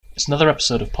It's another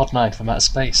episode of Pod 9 from Outer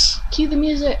Space. Cue the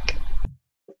music.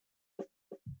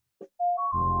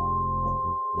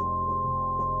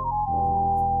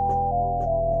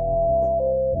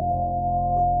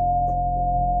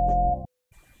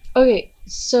 Okay,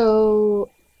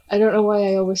 so I don't know why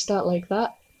I always start like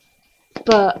that,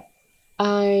 but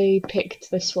I picked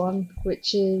this one,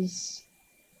 which is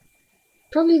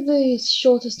probably the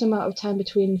shortest amount of time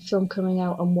between film coming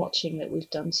out and watching that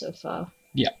we've done so far.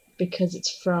 Yeah. Because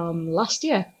it's from last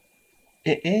year.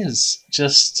 It is.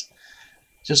 Just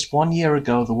 1 year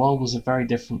ago, the world was a very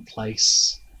different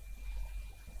place.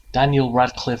 Daniels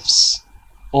Radcliffe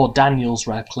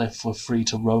were free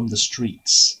to roam the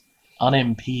streets,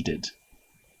 unimpeded.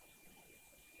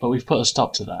 But we've put a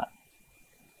stop to that.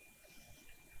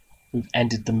 We've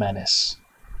ended the menace.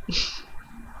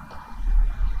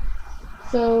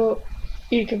 So,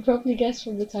 you can probably guess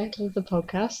from the title of the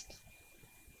podcast,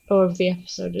 or of the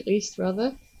episode at least,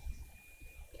 rather.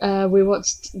 We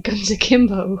watched Guns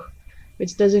Akimbo,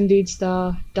 which does indeed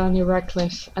star Daniel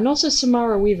Radcliffe, and also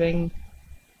Samara Weaving,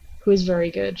 who is very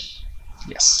good.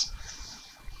 Yes.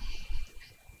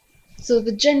 So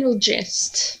the general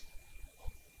gist,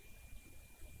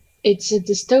 it's a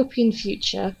dystopian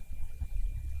future,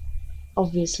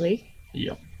 obviously.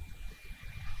 Yep.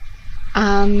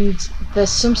 And there's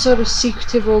some sort of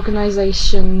secretive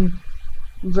organisation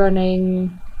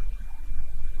running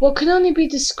what can only be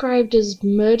described as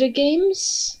murder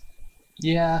games.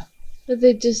 Yeah.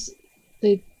 There's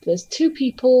two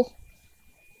people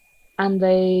and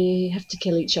they have to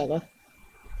kill each other.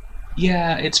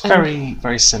 Yeah, it's very,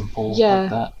 very simple like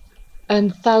that.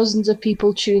 And thousands of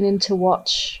people tune in to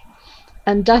watch.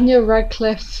 And Daniel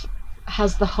Radcliffe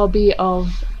has the hobby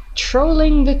of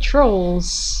trolling the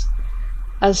trolls,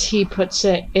 as he puts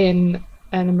it in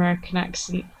an American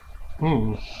accent.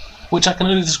 Which I can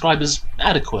only describe as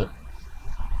adequate.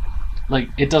 Like,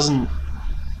 it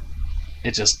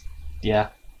just,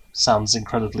 sounds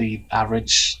incredibly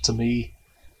average to me.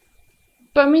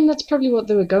 But I mean, that's probably what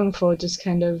they were going for, just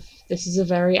kind of, this is a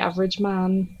very average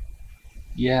man.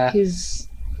 Yeah.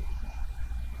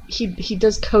 He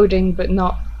does coding, but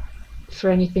not for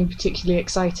anything particularly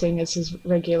exciting as his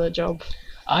regular job.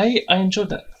 I enjoyed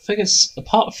that. The thing is,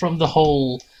 apart from the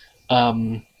whole,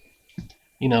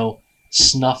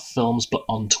 snuff films but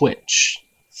on Twitch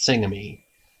thingamy,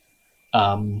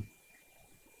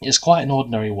 it's quite an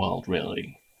ordinary world,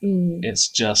 really. It's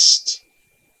just,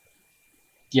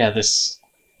 this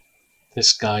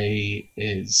guy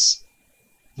is,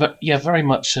 very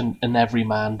much an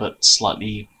everyman, but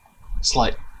slightly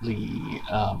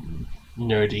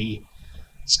nerdy.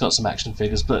 It's got some action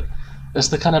figures, but it's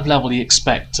the kind of level you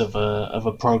expect of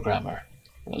a programmer.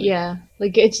 Really. Yeah,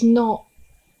 like it's not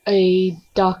a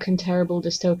dark and terrible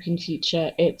dystopian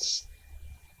future. It's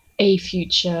a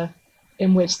future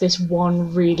in which this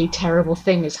one really terrible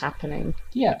thing is happening.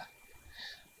 Yeah.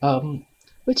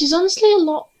 Which is honestly a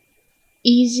lot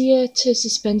easier to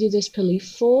suspend your disbelief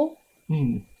for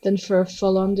than for a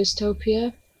full-on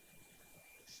dystopia.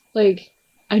 Like,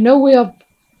 I know we are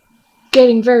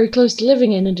getting very close to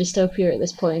living in a dystopia at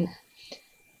this point,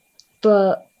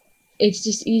 but it's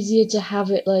just easier to have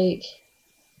it like,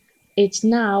 it's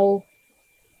now,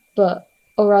 or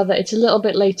rather, it's a little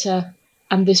bit later,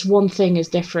 and this one thing is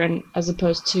different, as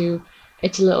opposed to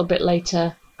it's a little bit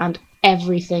later, and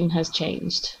everything has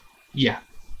changed. Yeah,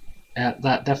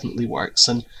 that definitely works.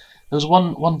 And there was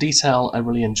one detail I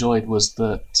really enjoyed was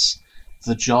that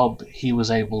the job he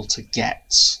was able to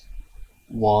get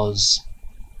was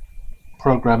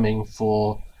programming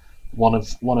for one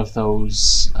of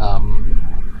those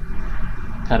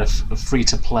kind of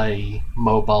free-to-play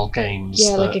mobile games.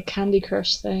 Yeah, like a Candy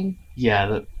Crush thing. Yeah,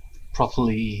 that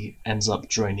properly ends up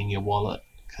draining your wallet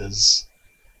because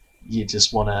you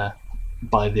just want to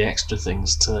buy the extra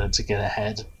things to get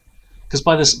ahead. Because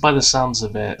by the sounds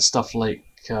of it, stuff like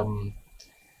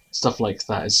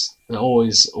that is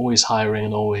always hiring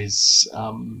and always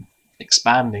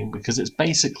expanding, because it's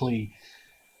basically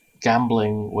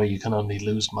gambling where you can only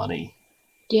lose money.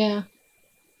 Yeah.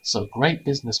 So great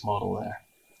business model there.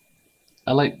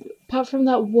 Apart from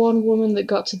that one woman that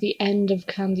got to the end of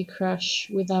Candy Crush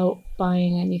without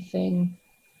buying anything,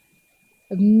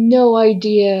 I have no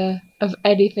idea of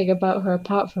anything about her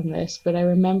apart from this, but I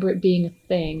remember it being a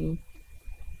thing.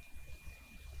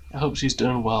 I hope she's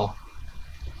doing well.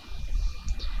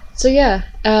 So yeah,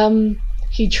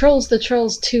 he trolls the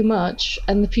trolls too much,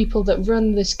 and the people that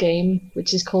run this game,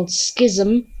 which is called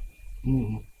Schism,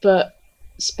 but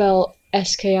spell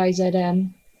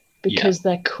Skizm, because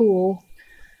they're cool.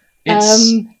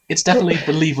 It's definitely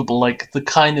believable, like the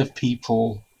kind of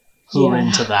people who are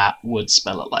into that would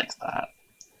spell it like that.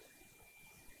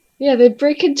 Yeah, they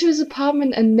break into his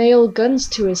apartment and nail guns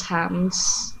to his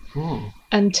hands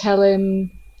and tell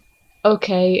him,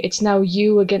 okay, it's now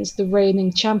you against the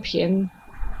reigning champion,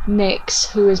 Nyx,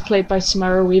 who is played by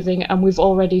Samara Weaving, and we've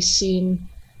already seen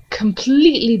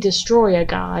completely destroy a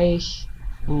guy.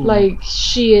 Like,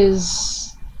 she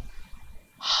is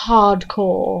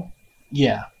hardcore.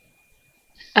 Yeah.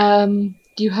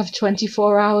 You have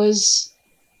 24 hours.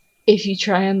 If you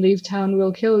try and leave town,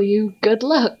 we'll kill you. Good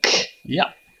luck.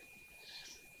 Yep.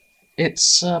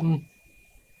 It's,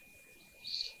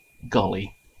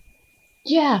 golly.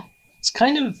 Yeah. It's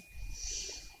kind of...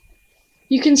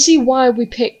 You can see why we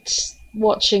picked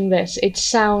watching this. It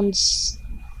sounds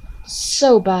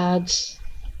so bad.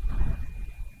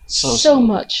 So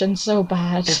much and so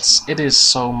bad. It is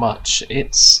so much.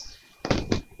 It's...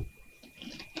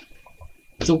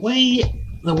 The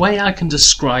way I can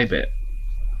describe it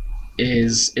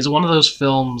is one of those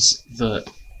films that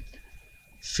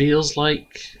feels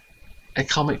like a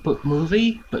comic book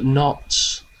movie, but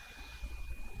not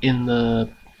in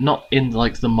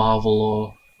like the Marvel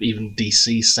or even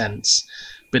DC sense,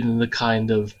 but in the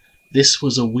kind of, this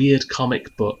was a weird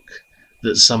comic book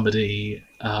that somebody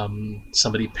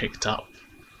picked up,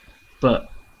 but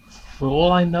for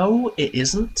all I know, it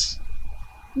isn't.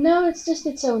 No, it's just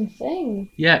its own thing.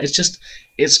 Yeah,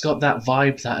 it's got that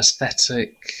vibe, that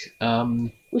aesthetic.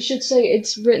 We should say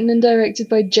it's written and directed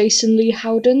by Jason Lee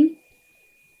Howden,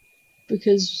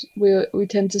 because we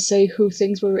tend to say who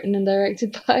things were written and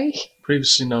directed by.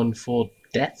 Previously known for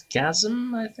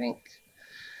Deathgasm, I think.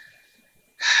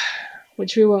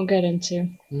 Which we won't get into.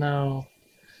 No.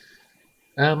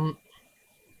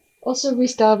 Also,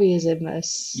 Rhys Darby is in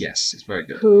this. Yes, it's very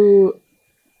good. Who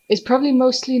is probably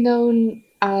mostly known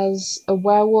as a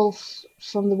werewolf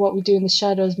from the What We Do in the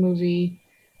Shadows movie,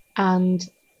 and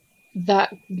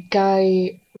that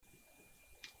guy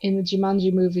in the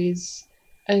Jumanji movies.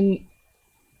 And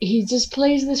he just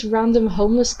plays this random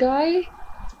homeless guy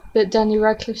that Daniel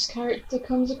Radcliffe's character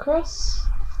comes across.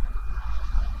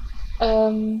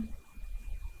 I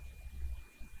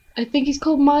think he's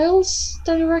called Miles,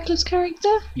 Daniel Radcliffe's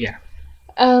character. Yeah.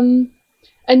 And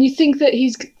you think that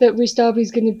Rhys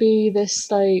Darby's going to be this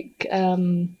like,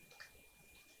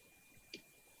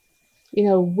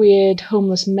 weird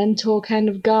homeless mentor kind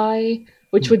of guy,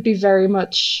 which would be very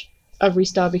much a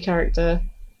Rhys Darby character,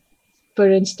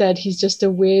 but instead he's just a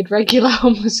weird regular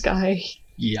homeless guy.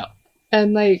 Yeah.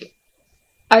 And like,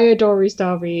 I adore Rhys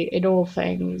Darby in all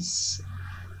things,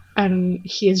 and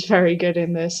he is very good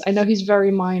in this. I know he's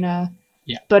very minor,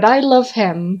 but I love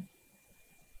him.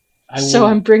 So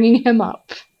I'm bringing him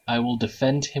up. I will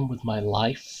defend him with my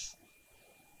life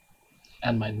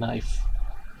and my knife.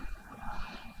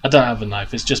 I don't have a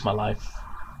knife, it's just my life.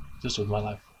 Just with my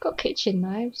life. Got kitchen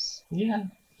knives. Yeah,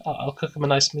 I'll cook him a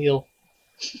nice meal.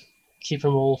 Keep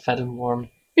him all fed and warm.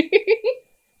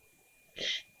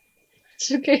 It's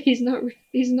okay, he's not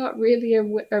really a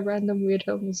random weird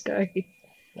homeless guy.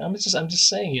 I'm just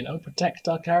saying, protect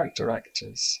our character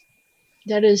actors.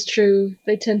 That is true.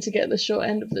 They tend to get the short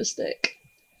end of the stick.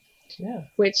 Yeah.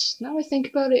 Which, now I think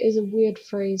about it, is a weird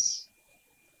phrase.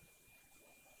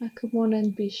 How could one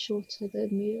end be shorter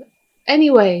than the other?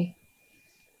 Anyway.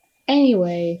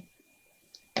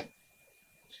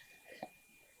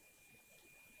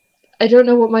 I don't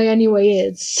know what my anyway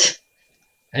is.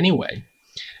 Anyway.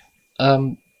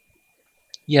 We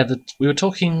were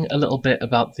talking a little bit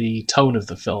about the tone of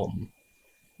the film,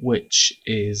 which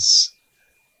is...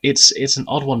 It's an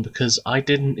odd one because I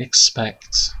didn't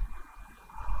expect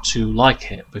to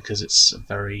like it, because it's a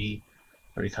very,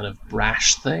 very kind of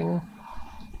brash thing.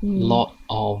 Lot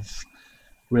of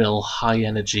real high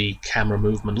energy camera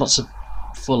movement, lots of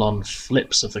full on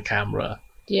flips of the camera.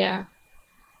 Yeah.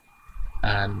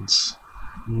 And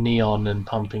neon and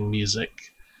pumping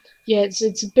music. Yeah, it's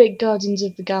a bit Guardians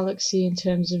of the Galaxy in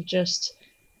terms of just,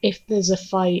 if there's a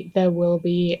fight, there will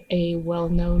be a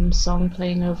well-known song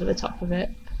playing over the top of it.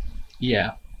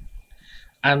 Yeah.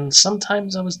 And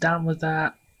sometimes I was down with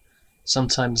that,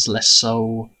 sometimes less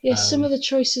so. Yeah, some of the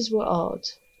choices were odd.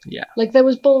 Yeah. Like, there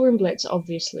was Ballroom Blitz,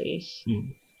 obviously.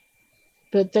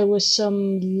 But there was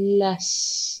some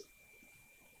less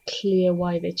clear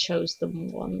why they chose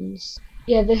them ones.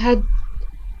 Yeah, they had...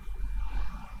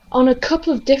 On a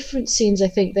couple of different scenes, I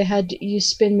think, they had You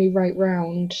Spin Me Right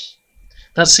Round.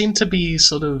 That seemed to be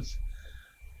sort of...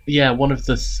 one of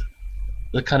the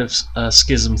kind of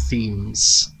schism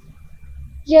themes.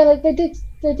 Yeah, like they did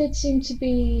seem to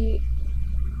be...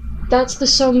 That's the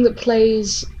song that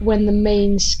plays when the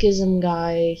main schism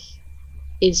guy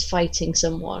is fighting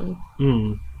someone.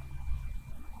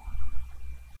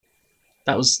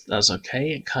 That was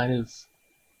okay. It kind of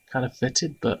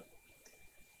fitted, but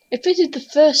It fitted the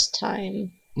first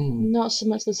time, not so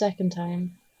much the second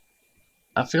time.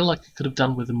 I feel like it could have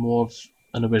done with more of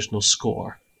an original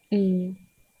score.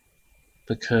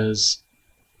 Because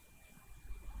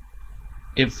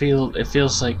it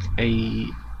feels like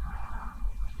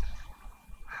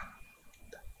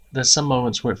there's some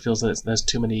moments where it feels that there's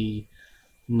too many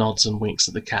nods and winks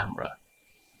at the camera.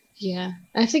 Yeah,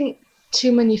 I think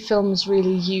too many films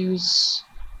really use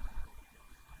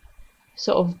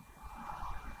sort of,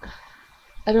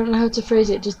 I don't know how to phrase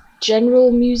it, just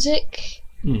general music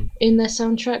in their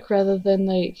soundtrack rather than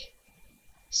like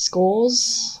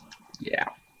scores. Yeah.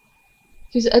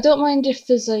 Because I don't mind if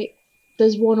there's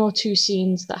one or two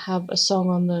scenes that have a song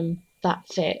on them that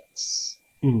fits.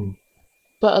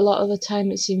 But a lot of the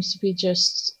time it seems to be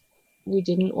just, we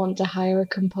didn't want to hire a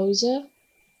composer.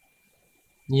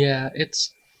 Yeah,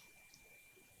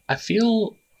 I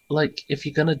feel like if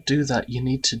you're gonna do that, you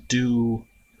need to do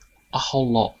a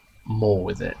whole lot more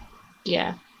with it.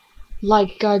 Yeah.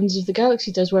 Like Guardians of the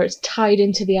Galaxy does, where it's tied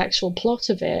into the actual plot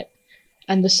of it,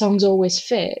 and the songs always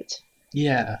fit.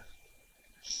 Yeah.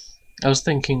 I was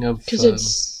thinking of...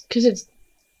 Because it's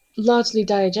largely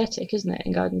diegetic, isn't it,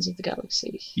 in Guardians of the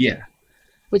Galaxy? Yeah.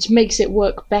 Which makes it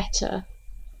work better.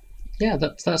 Yeah,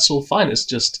 that's all fine. It's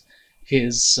just,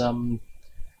 here's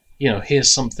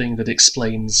something that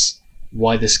explains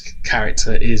why this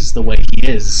character is the way he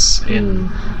is in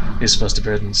his first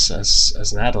appearance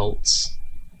as an adult.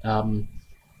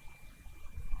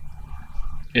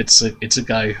 It's a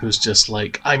guy who's just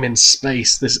like, I'm in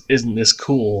space, isn't this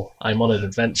cool? I'm on an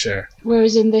adventure.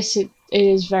 Whereas in this, it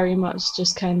is very much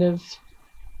just kind of,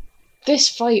 this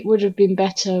fight would have been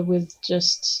better with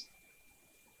just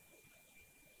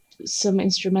some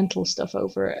instrumental stuff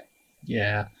over it.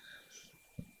 Yeah.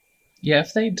 Yeah,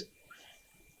 if they'd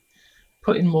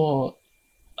put in more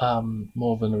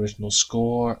of an original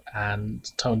score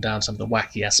and tone down some of the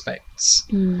wacky aspects,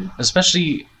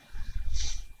 especially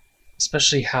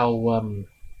how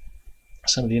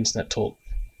some of the internet talk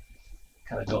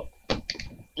kind of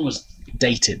was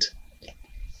dated.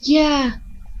 Yeah,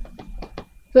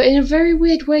 but in a very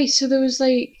weird way. So there was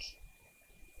like,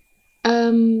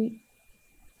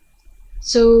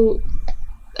 so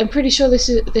I'm pretty sure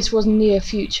this was near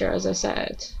future, as I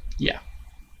said. Yeah.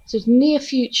 So it's near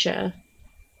future,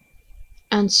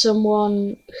 and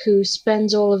someone who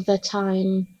spends all of their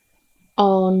time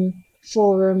on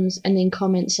forums and in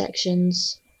comment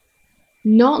sections,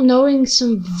 not knowing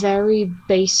some very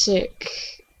basic,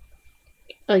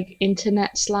 like,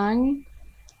 internet slang.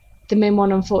 The main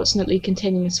one, unfortunately,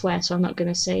 containing a swear, so I'm not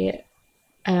going to say it.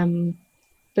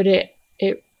 But it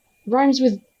rhymes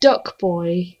with Duck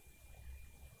Boy.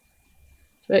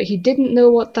 But he didn't know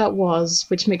what that was,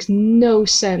 which makes no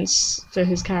sense for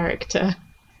his character.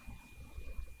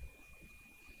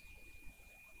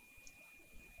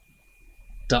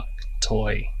 Duck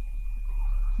toy.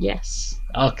 Yes.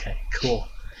 Okay, cool.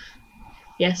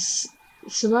 Yes.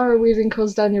 Samara Weaving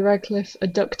calls Daniel Radcliffe a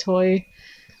duck toy,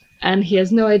 and he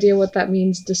has no idea what that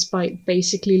means despite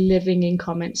basically living in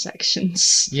comment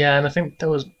sections. Yeah, and I think there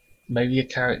was maybe a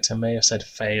character may have said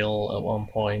fail at one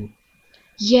point.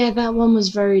 Yeah, that one was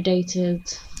very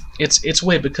dated. It's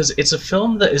weird because it's a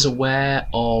film that is aware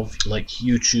of like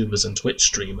YouTubers and Twitch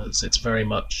streamers. It's very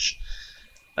much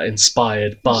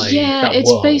inspired by that it's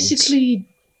world. Basically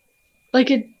like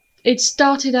it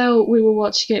started out, we were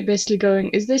watching it basically going,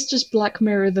 is this just Black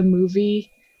Mirror the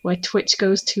movie where Twitch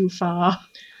goes too far?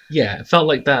 Yeah, it felt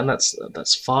like that, and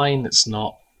that's fine. It's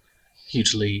not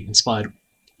hugely inspired.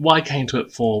 What I came to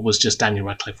it for was just Daniel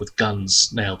Radcliffe with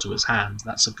guns nailed to his hand.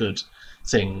 That's a good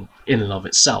thing in and of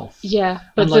itself. Yeah,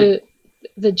 but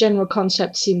the general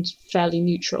concept seemed fairly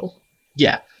neutral.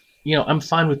 Yeah, I'm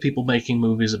fine with people making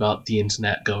movies about the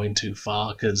internet going too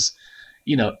far because,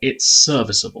 it's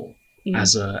serviceable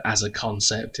as a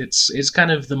concept. It's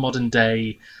kind of the modern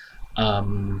day,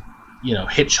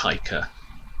 hitchhiker.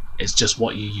 It's just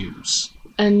what you use.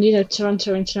 And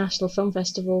Toronto International Film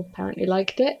Festival apparently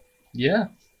liked it. Yeah,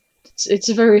 it's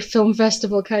a very film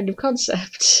festival kind of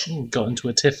concept. Got into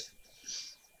a tiff.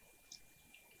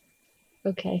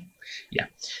 Okay. Yeah,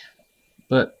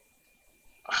 but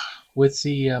with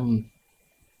the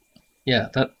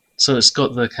so it's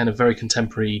got the kind of very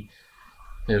contemporary,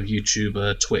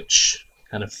 YouTuber, Twitch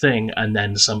kind of thing, and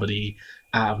then somebody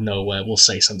out of nowhere will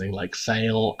say something like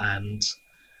fail, and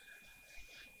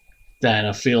then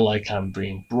I feel like I'm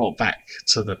being brought back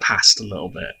to the past a little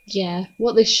bit. Yeah,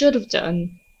 what they should have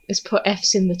done is put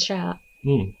Fs in the chat.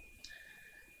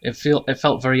 It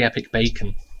felt very Epic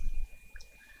Bacon.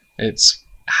 It's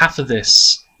half of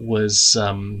this was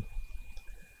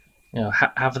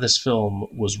half of this film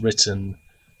was written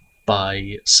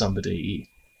by somebody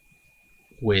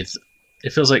with.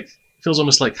 It feels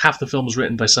almost like half the film was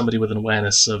written by somebody with an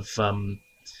awareness of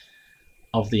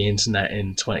the internet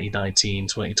in 2019,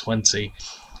 2020,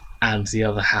 and the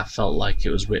other half felt like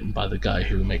it was written by the guy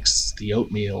who makes the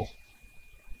oatmeal.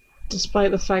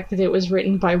 Despite the fact that it was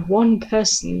written by one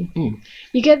person.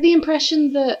 You get the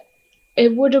impression that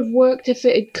it would have worked if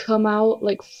it had come out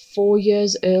like 4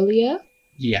 years earlier.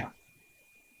 Yeah.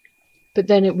 But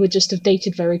then it would just have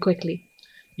dated very quickly.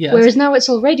 Yeah. Whereas now it's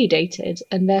already dated,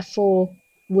 and therefore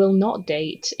will not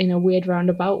date in a weird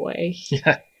roundabout way.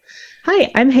 Yeah.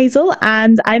 Hi, I'm Hazel,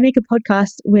 and I make a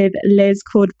podcast with Liz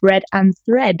called Bread and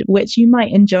Thread, which you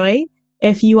might enjoy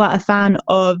if you are a fan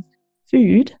of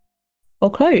food or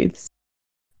clothes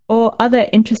or other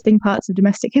interesting parts of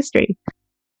domestic history.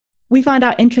 We find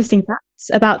out interesting facts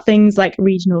about things like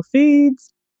regional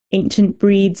foods, ancient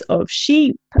breeds of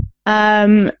sheep,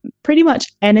 pretty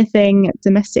much anything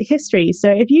domestic history. So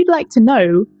if you'd like to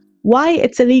know why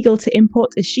it's illegal to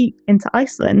import a sheep into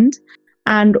Iceland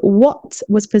and what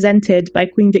was presented by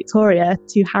Queen Victoria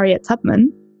to Harriet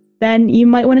Tubman, then you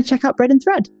might want to check out Bread and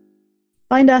Thread.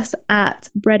 Find us at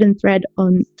Bread and Thread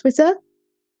on Twitter,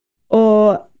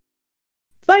 or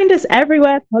find us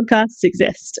everywhere podcasts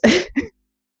exist.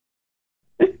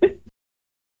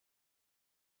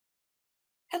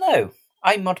 Hello,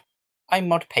 I'm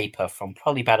Mod Paper from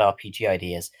Probably Bad RPG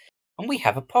Ideas, and we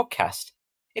have a podcast.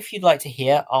 If you'd like to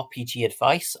hear RPG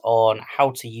advice on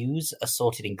how to use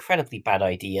assorted incredibly bad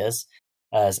ideas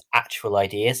as actual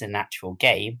ideas in an actual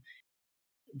game,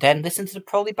 then listen to the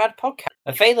Probably Bad podcast.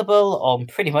 Available on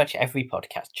pretty much every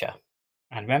podcatcher.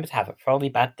 And remember to have a probably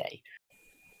bad day.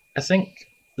 I think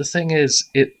the thing is,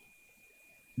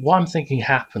 what I'm thinking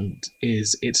happened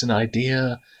is it's an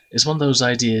idea. It's one of those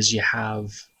ideas you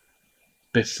have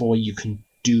before you can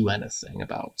do anything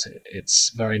about it.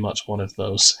 It's very much one of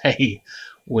those, hey,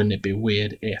 wouldn't it be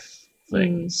weird if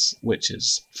things, which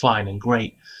is fine and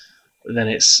great. But then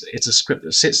it's a script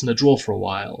that sits in a drawer for a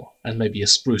while, and maybe you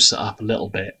spruce it up a little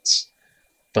bit,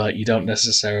 but you don't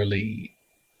necessarily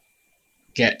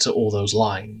get to all those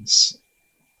lines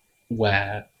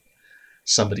where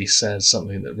somebody says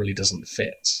something that really doesn't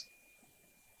fit.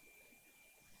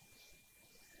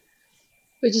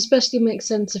 Which especially makes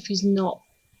sense if he's not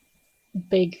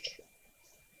big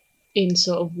in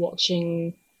sort of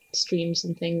watching streams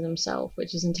and things himself,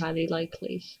 which is entirely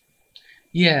likely.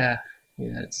 Yeah,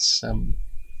 it's an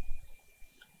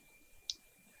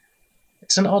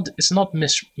odd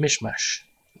mishmash,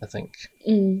 I think.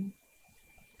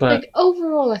 But like,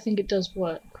 overall, I think it does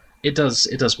work. It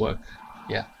does work.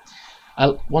 Yeah.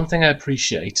 One thing I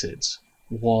appreciated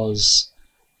was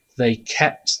they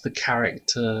kept the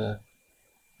character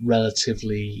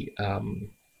relatively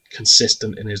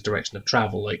consistent in his direction of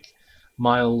travel. Like,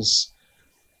 Miles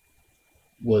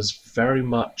was very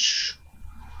much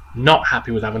not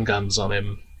happy with having guns on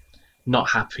him, not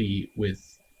happy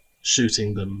with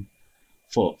shooting them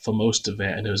for most of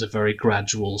it, and it was a very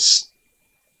gradual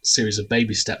series of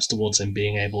baby steps towards him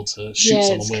being able to shoot someone.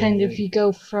 Yeah, it's kind of, you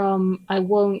go from I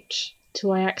won't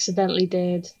to I accidentally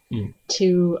did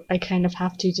to I kind of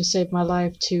have to save my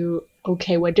life to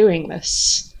okay, we're doing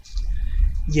this.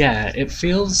 Yeah, it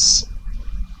feels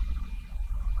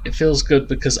good,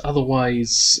 because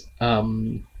otherwise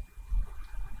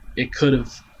he could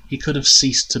have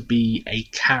ceased to be a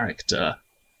character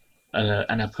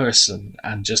and a person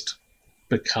and just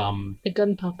become a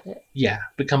gun puppet. Yeah,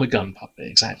 become a gun puppet,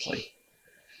 exactly.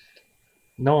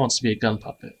 No one wants to be a gun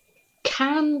puppet.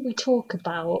 Can we talk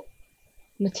about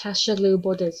Natasha Liu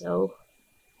Bordizzo,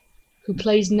 who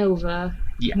plays Nova,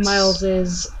 yes.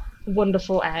 Miles's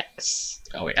wonderful ex?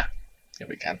 Oh yeah,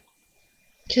 we can.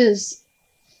 Because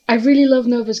I really love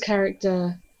Nova's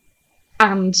character,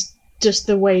 and just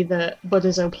the way that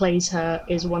Bordizzo plays her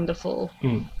is wonderful.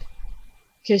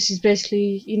 Because she's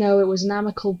basically, it was an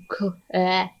amicable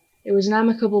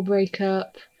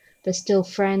breakup. They're still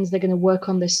friends. They're going to work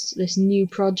on this new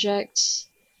project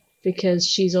because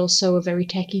she's also a very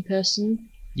techie person.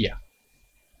 Yeah.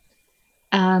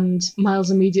 And Miles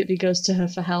immediately goes to her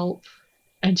for help,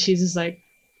 and she's just like,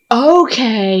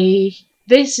 okay,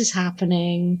 this is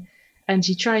happening. And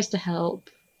she tries to help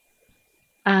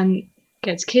and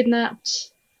gets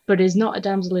kidnapped, but is not a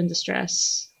damsel in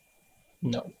distress.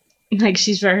 No. Like,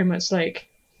 she's very much like,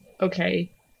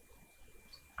 okay,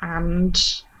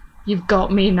 and you've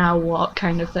got me, now what,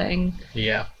 kind of thing.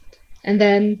 Yeah. And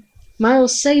then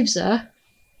Miles saves her,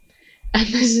 and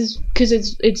this is, because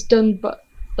it's done, but,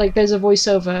 like, there's a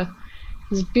voiceover,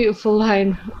 there's a beautiful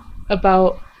line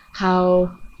about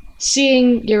how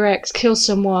seeing your ex kill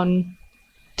someone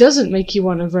doesn't make you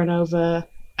want to run over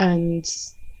and,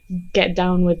 get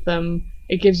down with them,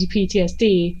 it gives you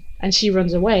PTSD, and she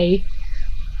runs away,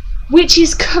 which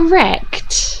is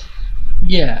correct.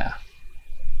 Yeah.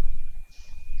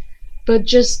 But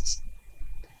just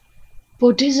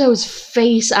Bordizzo's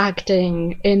face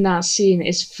acting in that scene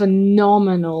is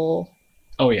phenomenal.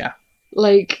 Oh, yeah.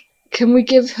 Like, can we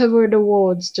give her an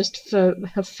award just for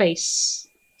her face?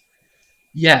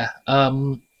 Yeah.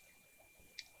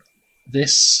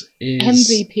 This is...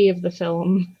 MVP of the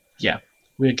film. Yeah.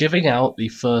 We're giving out the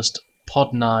first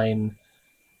Pod9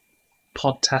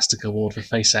 Podtastic Award for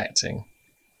face acting.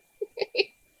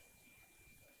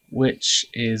 Which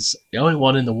is the only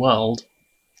one in the world,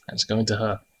 and it's going to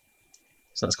her.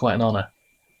 So that's quite an honour.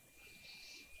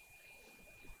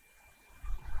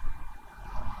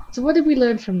 So what did we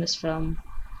learn from this film?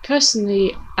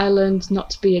 Personally, I learned not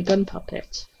to be a gun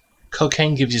puppet.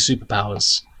 Cocaine gives you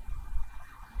superpowers.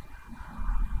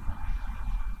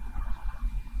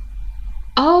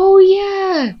 Oh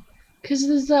yeah! Because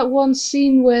there's that one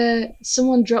scene where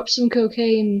someone drops some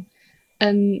cocaine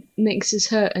and Nix is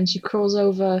hurt and she crawls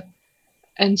over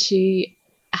and she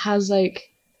has like...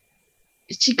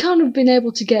 She can't have been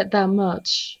able to get that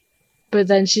much. But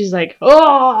then she's like,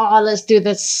 oh, let's do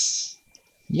this.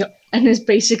 Yep. And is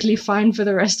basically fine for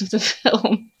the rest of the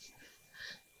film.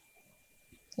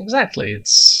 Exactly.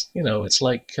 It's, it's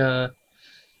like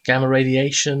gamma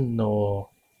radiation or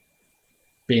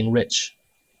being rich.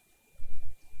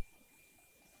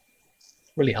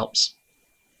 Really helps.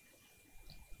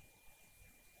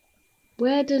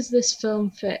 Where does this film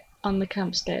fit on the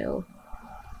camp scale?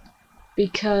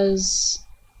 Because,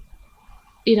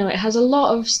 it has a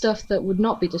lot of stuff that would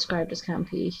not be described as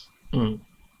campy,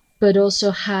 but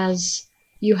also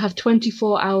you have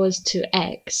 24 hours to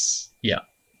X. Yeah.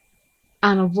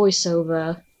 And a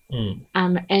voiceover,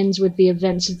 and ends with the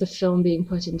events of the film being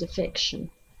put into fiction.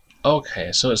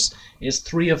 Okay, so it's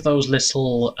three of those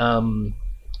little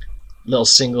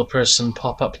single-person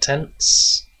pop-up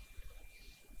tents.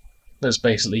 There's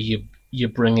basically you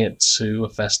bring it to a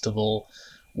festival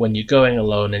when you're going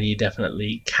alone and you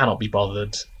definitely cannot be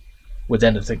bothered with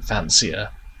anything fancier.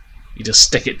 You just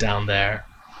stick it down there,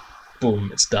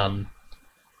 boom, it's done.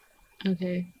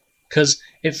 Okay. Because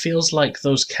it feels like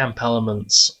those camp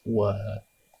elements they're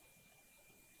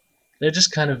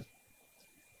just kind of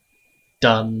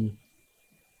done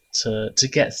to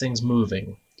get things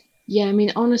moving. Yeah, I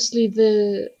mean, honestly,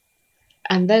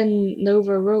 and then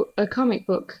Nova wrote a comic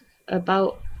book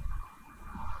about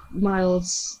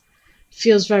Miles.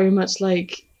 Feels very much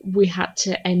like we had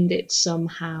to end it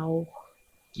somehow.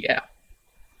 Yeah.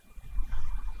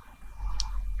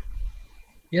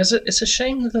 Yes, it's a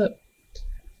shame that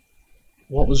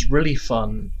what was really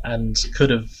fun and could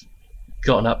have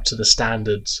gotten up to the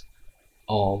standards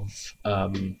of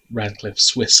Radcliffe's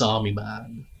Swiss Army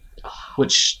Man,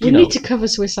 which, we need to cover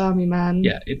Swiss Army Man.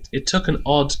 Yeah, it took an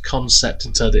odd concept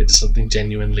and turned it into something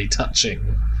genuinely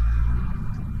touching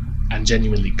and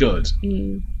genuinely good.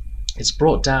 It's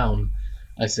brought down,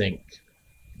 I think,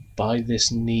 by this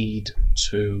need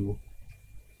to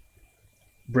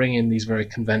bring in these very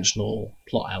conventional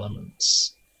plot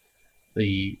elements,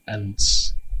 and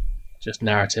just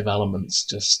narrative elements.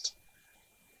 Just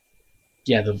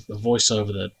the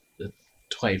voiceover, the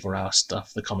 24-hour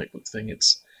stuff, the comic book thing.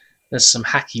 There's some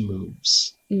hacky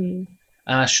moves, and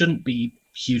I shouldn't be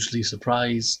hugely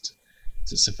surprised.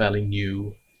 It's a fairly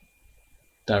new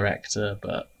director,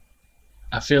 but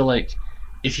I feel like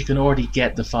if you can already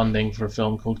get the funding for a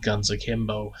film called Guns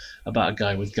Akimbo about a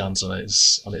guy with guns on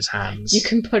his hands, you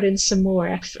can put in some more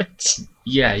effort.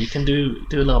 Yeah, you can do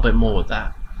a little bit more with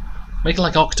that. Make it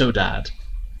like Octodad.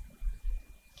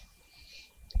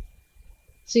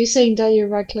 So you're saying Daniel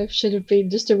Radcliffe should have been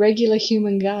just a regular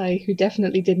human guy who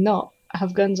definitely did not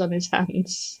have guns on his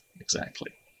hands.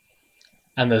 Exactly.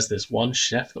 And there's this one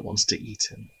chef that wants to eat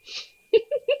him.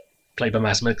 Played by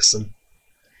Mads Mikkelsen.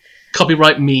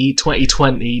 Copyright me,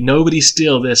 2020. Nobody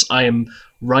steal this. I am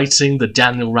writing the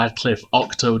Daniel Radcliffe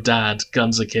Octodad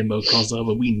Guns Akimbo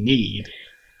crossover we need.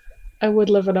 I would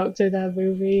love an Octodad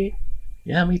movie.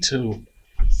 Yeah, me too.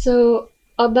 So,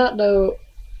 on that note,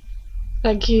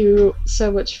 thank you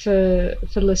so much for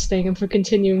listening and for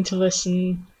continuing to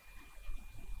listen.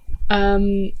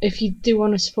 If you do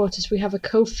want to support us, we have a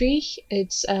Ko-fi.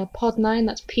 It's Pod9,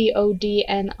 that's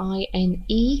PODNINE.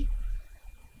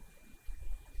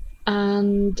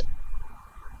 And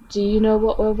do you know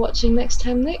what we're watching next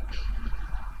time, Nick?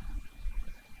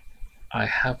 I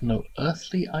have no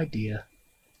earthly idea.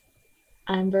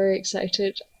 I'm very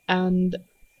excited, and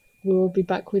we will be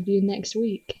back with you next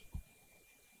week.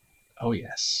 Oh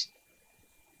yes.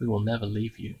 We will never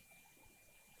leave you.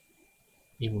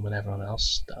 Even when everyone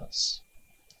else does.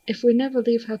 If we never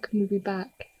leave, how can we be back?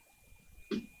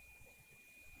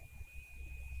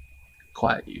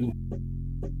 Quiet you.